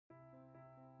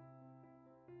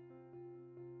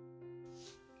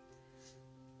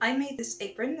I made this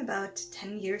apron about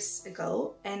 10 years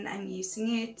ago and I'm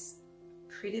using it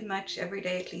pretty much every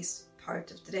day, at least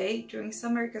part of the day during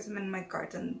summer, because I'm in my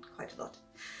garden quite a lot.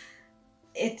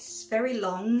 It's very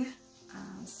long,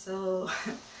 so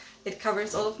it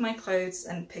covers all of my clothes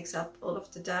and picks up all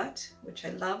of the dirt, which I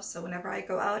love. So whenever I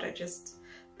go out, I just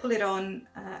pull it on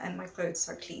and my clothes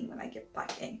are clean when I get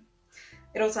back in.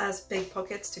 It also has big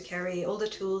pockets to carry all the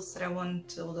tools that I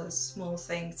want, all the small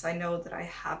things. I know that I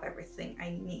have everything I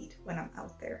need when I'm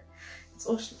out there. It's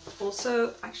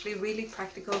also actually really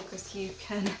practical because you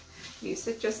can use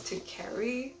it just to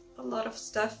carry a lot of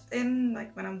stuff in,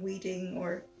 like when I'm weeding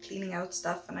or cleaning out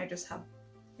stuff and I just have,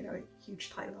 you know, a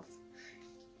huge pile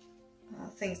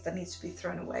of things that needs to be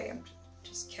thrown away and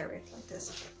just carry it like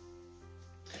this.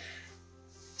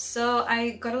 So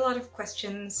I got a lot of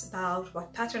questions about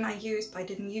what pattern I used, but I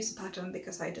didn't use a pattern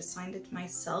because I designed it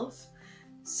myself.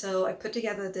 So I put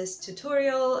together this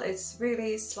tutorial. It's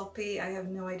really sloppy. I have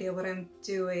no idea what I'm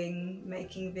doing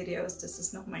making videos. This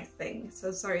is not my thing.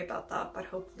 So sorry about that, but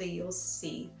hopefully you'll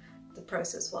see the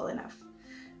process well enough.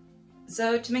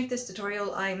 So to make this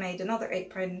tutorial, I made another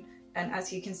apron, and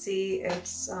as you can see,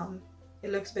 it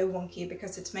looks a bit wonky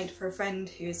because it's made for a friend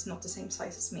who is not the same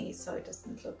size as me, so it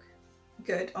doesn't look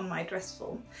good on my dress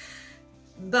form.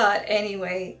 But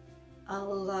anyway,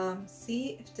 I'll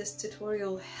see if this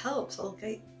tutorial helps. I'll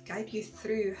guide you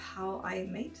through how I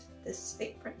made this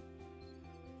apron.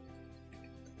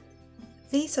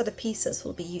 These are the pieces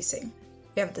we'll be using.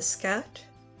 We have the skirt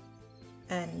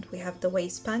and we have the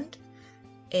waistband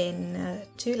in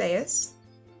 2 layers.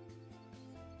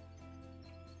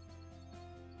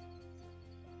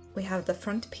 We have the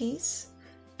front piece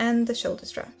and the shoulder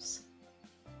straps.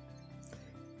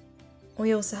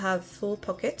 We also have full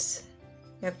pockets.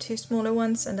 We have 2 smaller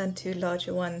ones and then 2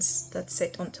 larger ones that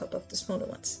sit on top of the smaller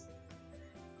ones.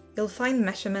 You'll find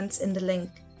measurements in the link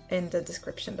in the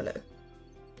description below.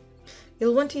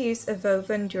 You'll want to use a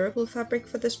woven durable fabric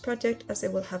for this project, as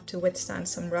it will have to withstand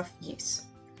some rough use.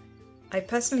 I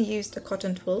personally used a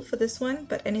cotton twill for this one,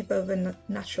 but any woven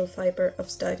natural fiber of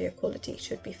sturdier quality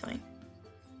should be fine.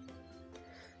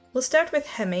 We'll start with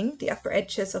hemming the upper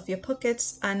edges of your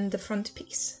pockets and the front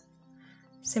piece.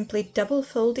 Simply double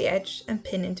fold the edge and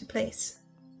pin into place.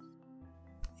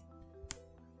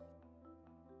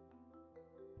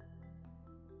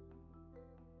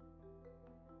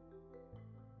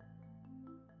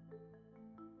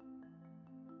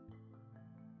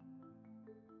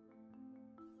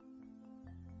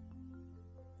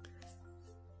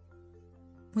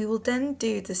 We will then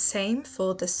do the same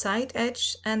for the side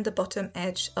edge and the bottom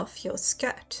edge of your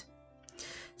skirt.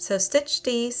 So stitch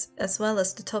these as well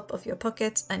as the top of your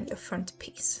pockets and your front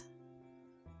piece.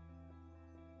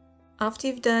 After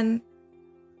you've done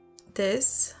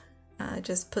this,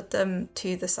 just put them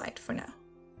to the side for now.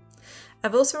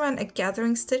 I've also run a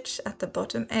gathering stitch at the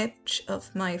bottom edge of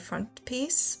my front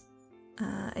piece,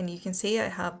 and you can see I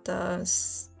have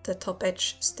the top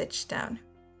edge stitched down.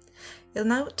 You'll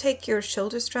now take your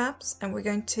shoulder straps and we're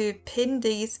going to pin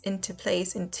these into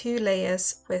place in 2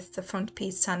 layers with the front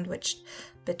piece sandwiched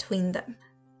between them.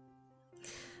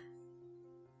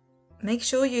 Make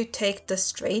sure you take the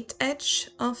straight edge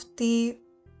of the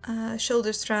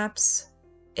shoulder straps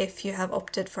if you have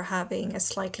opted for having a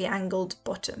slightly angled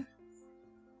bottom.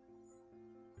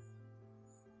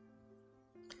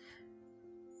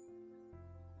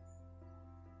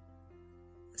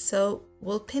 So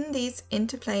we'll pin these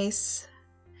into place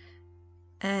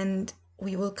and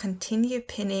we will continue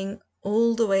pinning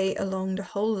all the way along the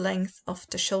whole length of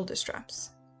the shoulder straps.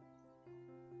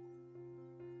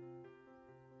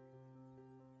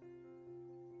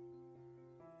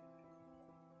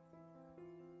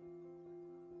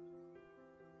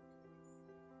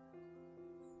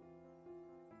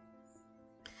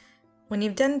 When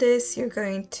you've done this, you're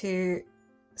going to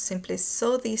simply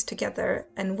sew these together,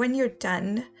 and when you're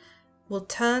done, we'll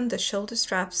turn the shoulder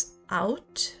straps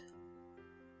out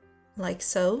like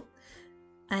so,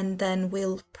 and then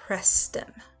we'll press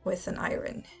them with an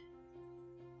iron.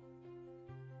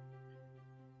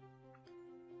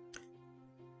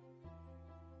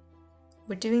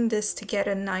 We're doing this to get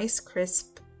a nice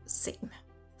crisp seam,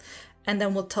 and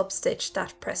then we'll top stitch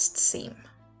that pressed seam.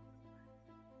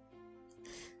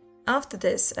 After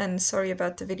this, and sorry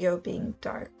about the video being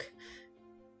dark,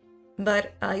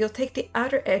 but you'll take the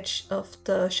outer edge of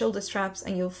the shoulder straps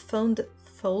and you'll fold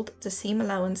the seam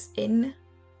allowance in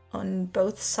on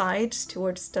both sides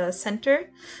towards the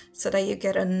center so that you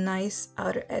get a nice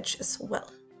outer edge as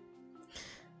well.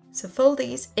 So fold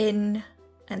these in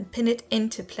and pin it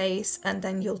into place, and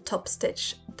then you'll top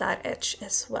stitch that edge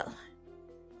as well.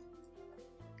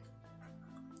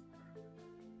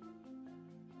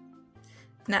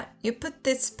 Now, you put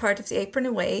this part of the apron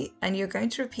away and you're going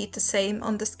to repeat the same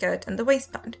on the skirt and the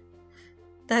waistband.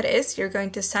 That is, you're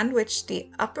going to sandwich the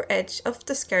upper edge of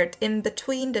the skirt in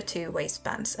between the two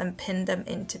waistbands and pin them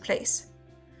into place.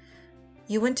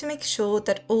 You want to make sure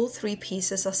that all three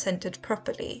pieces are centered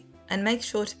properly, and make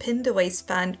sure to pin the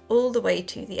waistband all the way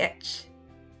to the edge.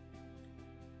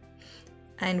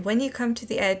 And when you come to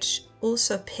the edge,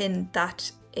 also pin that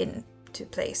into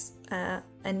place.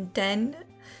 And then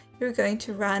you're going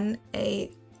to run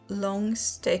a long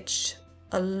stitch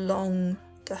along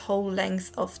the whole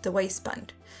length of the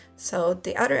waistband. So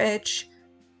the outer edge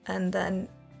and then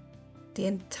the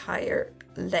entire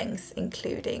length,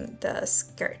 including the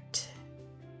skirt.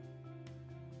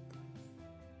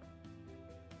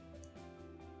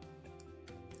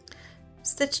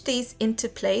 Stitch these into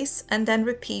place and then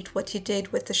repeat what you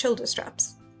did with the shoulder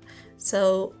straps.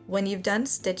 So when you've done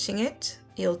stitching it,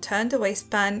 you'll turn the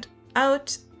waistband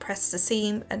out, press the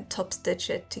seam and top stitch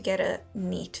it to get a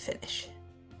neat finish.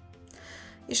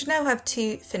 You should now have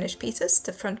two finished pieces,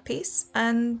 the front piece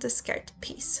and the skirt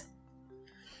piece.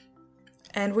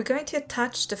 And we're going to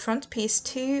attach the front piece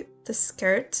to the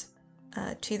skirt,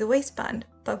 to the waistband,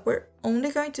 but we're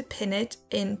only going to pin it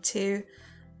into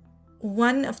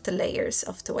one of the layers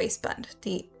of the waistband,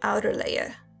 the outer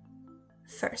layer,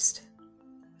 first.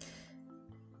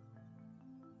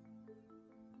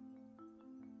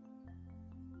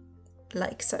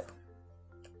 Like so.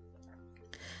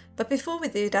 But before we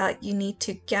do that, you need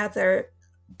to gather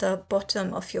the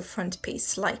bottom of your front piece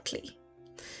slightly.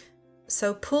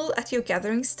 So pull at your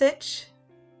gathering stitch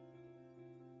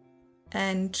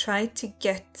and try to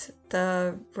get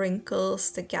the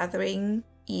wrinkles, the gathering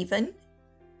even.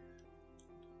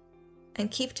 And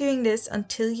keep doing this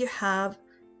until you have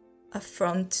a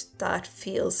front that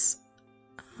feels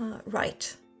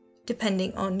right.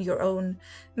 Depending on your own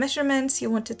measurements, you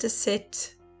want it to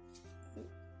sit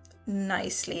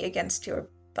nicely against your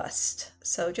bust.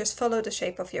 So just follow the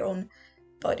shape of your own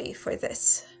body for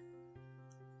this.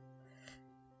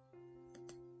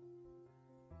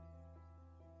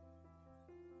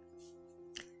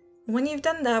 When you've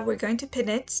done that, we're going to pin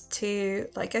it to,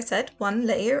 like I said, one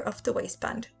layer of the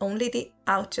waistband, only the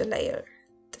outer layer,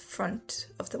 the front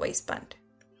of the waistband.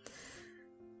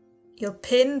 You'll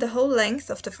pin the whole length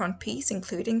of the front piece,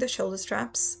 including the shoulder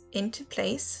straps, into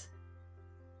place.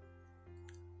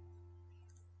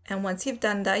 And once you've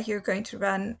done that, you're going to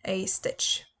run a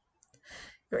stitch.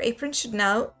 Your apron should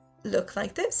now look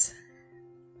like this.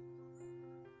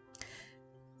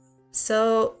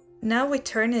 So now we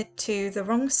turn it to the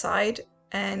wrong side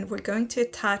and we're going to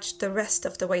attach the rest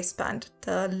of the waistband,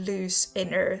 the loose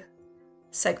inner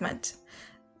segment.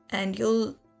 And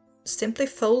you'll simply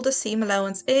fold the seam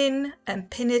allowance in and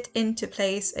pin it into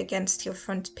place against your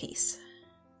front piece.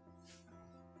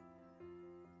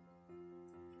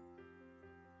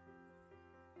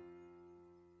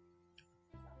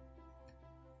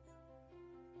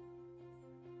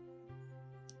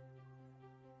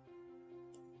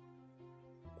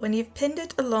 When you've pinned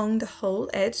it along the whole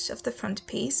edge of the front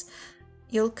piece,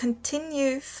 you'll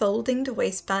continue folding the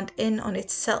waistband in on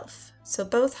itself. So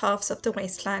both halves of the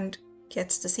waistband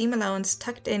gets the seam allowance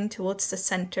tucked in towards the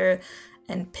center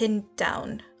and pinned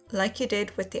down, like you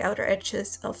did with the outer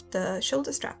edges of the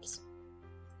shoulder straps.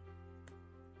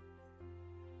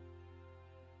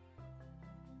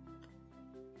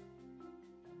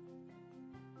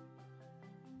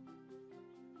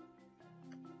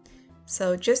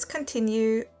 So just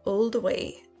continue all the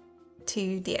way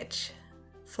to the edge.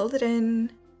 Fold it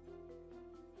in,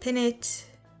 pin it,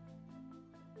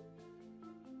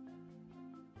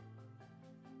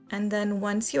 and then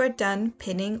once you are done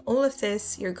pinning all of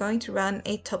this, you're going to run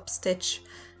a top stitch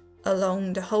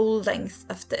along the whole length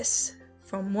of this,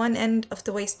 from one end of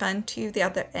the waistband to the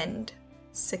other end,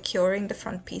 securing the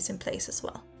front piece in place as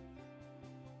well.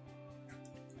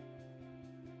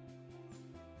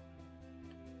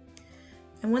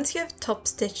 And once you have top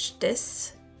stitched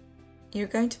this, you're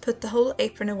going to put the whole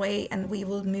apron away and we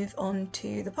will move on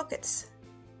to the pockets.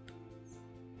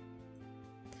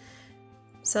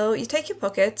 So you take your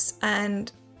pockets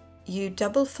and you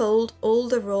double fold all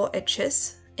the raw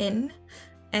edges in,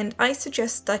 and I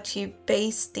suggest that you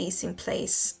baste these in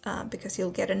place because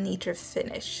you'll get a neater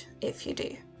finish if you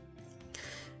do.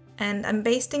 And I'm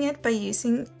basting it by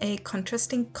using a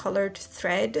contrasting colored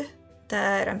thread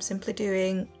that I'm simply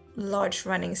doing large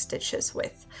running stitches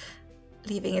with,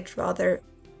 leaving it rather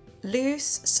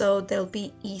loose so they'll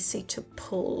be easy to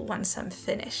pull once I'm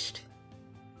finished.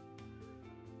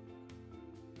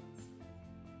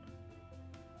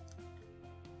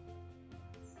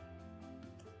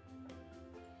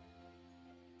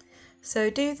 So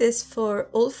do this for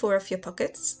all 4 of your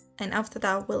pockets, and after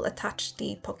that we'll attach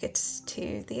the pockets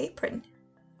to the apron.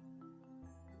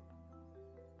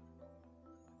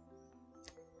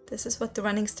 This is what the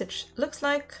running stitch looks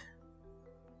like,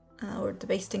 or the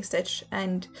basting stitch,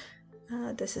 and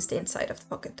this is the inside of the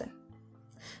pocket then.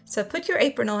 So put your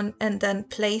apron on and then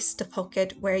place the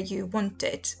pocket where you want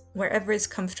it, wherever is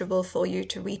comfortable for you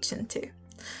to reach into.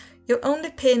 You'll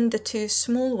only pin the 2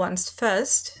 small ones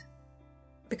first,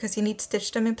 because you need to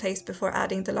stitch them in place before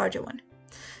adding the larger one.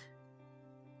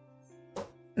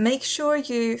 Make sure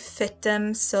you fit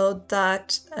them so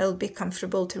that it'll be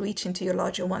comfortable to reach into your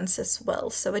larger ones as well.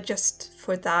 So adjust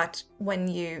for that when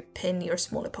you pin your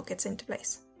smaller pockets into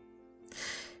place.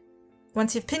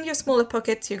 Once you've pinned your smaller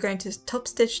pockets, you're going to top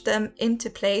stitch them into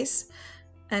place.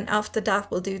 And after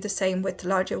that, we'll do the same with the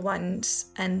larger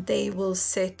ones, and they will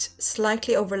sit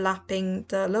slightly overlapping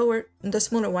the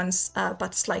smaller ones,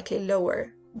 but slightly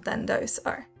lower than those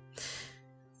are.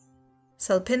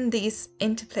 So I'll pin these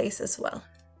into place as well.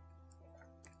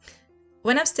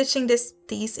 When I'm stitching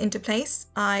these into place,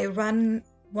 I run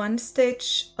 1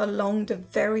 stitch along the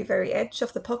very, very edge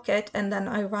of the pocket, and then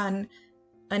I run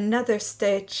another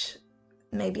stitch,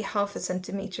 maybe 1/2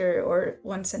 centimeter or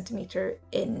 1 centimeter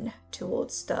in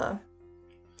towards the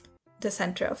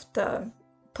center of the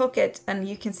pocket. And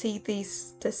you can see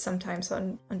this sometimes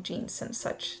on jeans and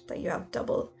such, that you have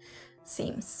double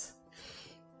seams.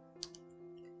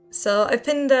 So I've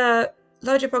pinned the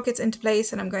larger pockets into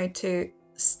place, and I'm going to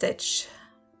stitch,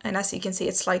 and as you can see,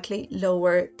 it's slightly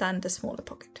lower than the smaller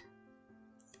pocket.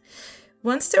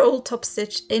 Once they're all top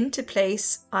stitched into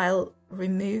place, I'll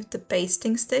remove the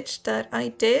basting stitch that I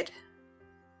did.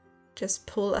 Just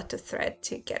pull at the thread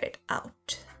to get it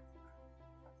out.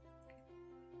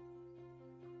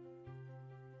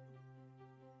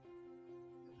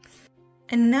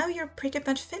 And now you're pretty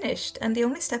much finished, and the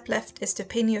only step left is to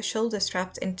pin your shoulder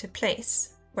straps into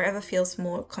place, wherever feels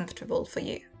more comfortable for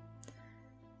you.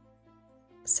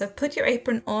 So put your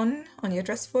apron on your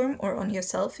dress form or on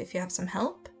yourself if you have some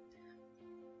help.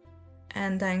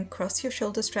 And then cross your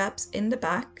shoulder straps in the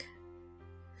back.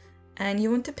 And you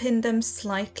want to pin them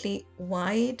slightly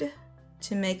wide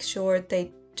to make sure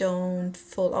they don't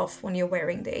fall off when you're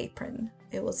wearing the apron.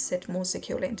 It will sit more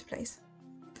securely into place.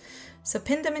 So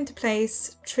pin them into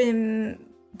place,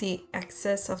 trim the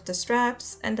excess of the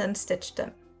straps, and then stitch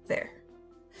them there.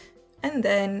 And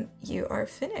then you are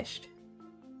finished.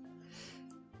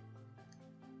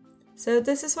 So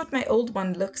this is what my old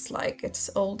one looks like.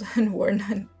 It's old and worn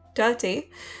and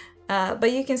dirty,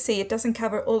 but you can see it doesn't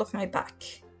cover all of my back,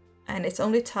 and it's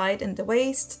only tied in the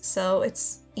waist, so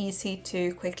it's easy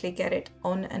to quickly get it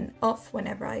on and off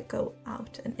whenever I go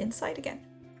out and inside again.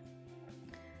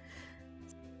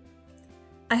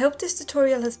 I hope this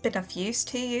tutorial has been of use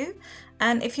to you,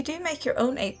 and if you do make your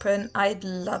own apron, I'd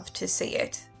love to see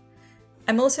it.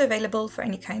 I'm also available for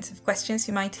any kinds of questions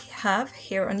you might have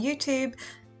here on YouTube,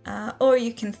 or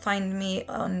you can find me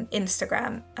on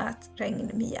Instagram at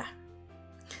Regnmia.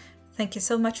 Thank you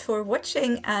so much for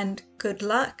watching, and good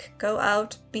luck. Go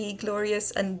out, be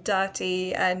glorious and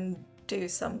dirty, and do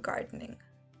some gardening.